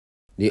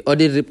The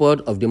audit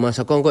report of the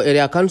Mansakonko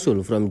Area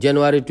Council from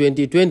January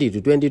 2020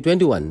 to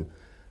 2021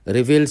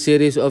 revealed a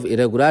series of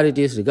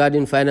irregularities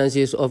regarding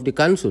finances of the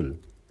council.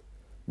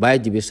 Bai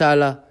Gibi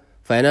Sallah,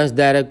 finance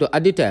director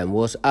at the time,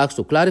 was asked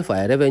to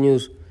clarify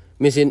revenues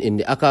missing in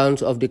the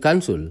accounts of the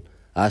council,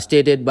 as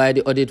stated by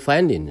the audit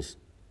findings.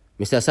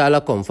 Mr. Sallah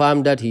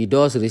confirmed that he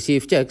does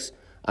receive checks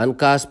and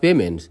cash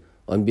payments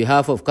on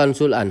behalf of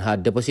council and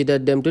had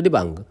deposited them to the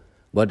bank,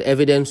 but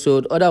evidence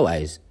showed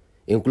otherwise,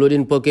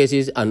 including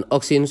purchases and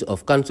auctions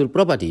of council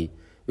property,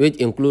 which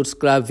includes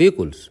scrap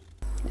vehicles.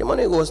 The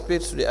money was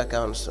paid to the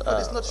accounts. But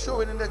it's not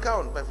showing in the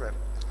account, my friend.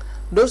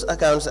 Those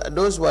accounts,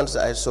 those ones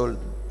I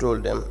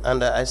told them,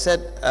 and I said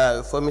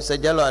for Mr.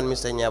 Jallo and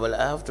Mr. Nyabal,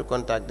 I have to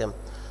contact them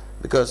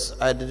because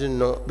I didn't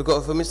know.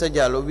 Because for Mr.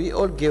 Jallo, we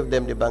all gave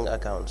them the bank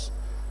accounts,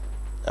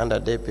 and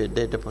they paid,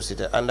 they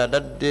deposited, and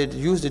that they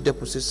used the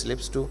deposit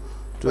slips to.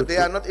 But they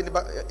are not in the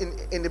bank,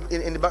 in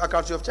the bank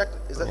accounts you have checked.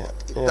 Is that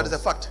that is a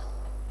fact?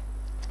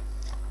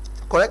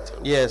 Correct?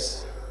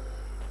 Yes.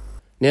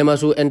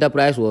 Nemasu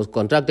Enterprise was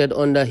contracted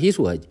under his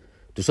watch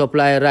to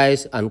supply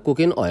rice and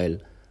cooking oil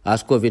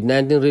as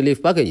COVID-19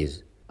 relief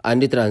packages,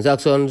 and the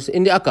transactions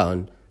in the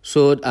account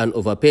showed an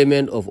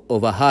overpayment of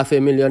over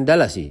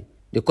 $500,000.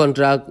 The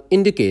contract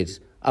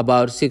indicates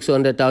about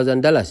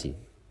 $600,000.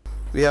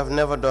 We have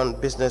never done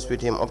business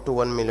with him up to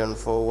 $1 million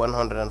for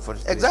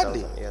 143,000.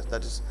 Exactly. Yes,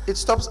 that is. It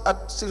stops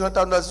at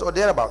 $600,000 or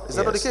thereabout. Is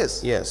that not the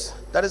case? Yes.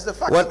 That is the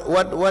fact.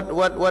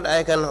 What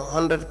I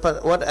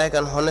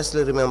can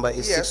honestly remember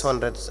is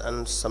 600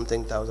 and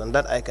something thousand.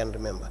 That I can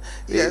remember.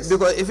 Yes.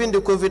 Because even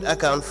the COVID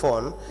account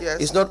fund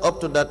is not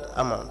up to that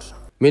amount.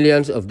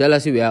 Millions of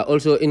dollars were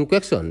also in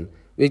question,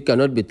 which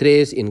cannot be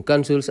traced in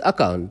council's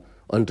account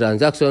on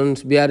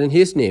transactions bearing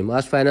his name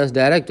as finance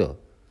director.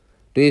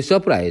 To his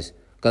surprise,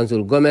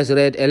 Council Gomez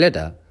read a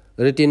letter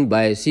written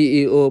by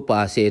CEO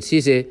Pa Said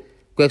Sise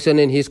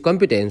questioning his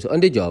competence on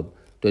the job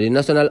to the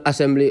National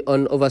Assembly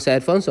on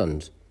oversight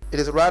functions. It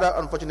is rather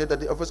unfortunate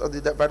that the Office of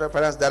the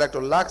Finance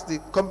Director lacks the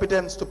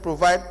competence to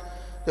provide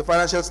the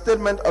financial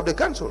statement of the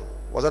council.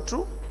 Was that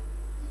true?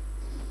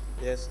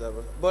 Yes, that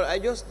was.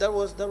 But that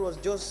was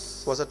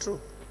just. Was that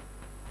true?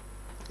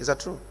 Is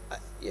that true?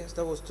 Yes,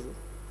 that was true.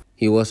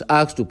 He was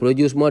asked to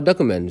produce more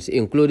documents,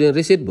 including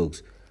receipt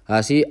books,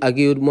 as he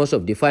argued most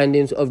of the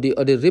findings of the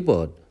audit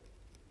report.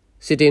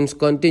 Sittings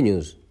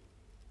continues.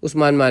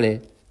 Ousman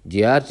Manneh,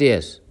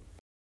 GRTS.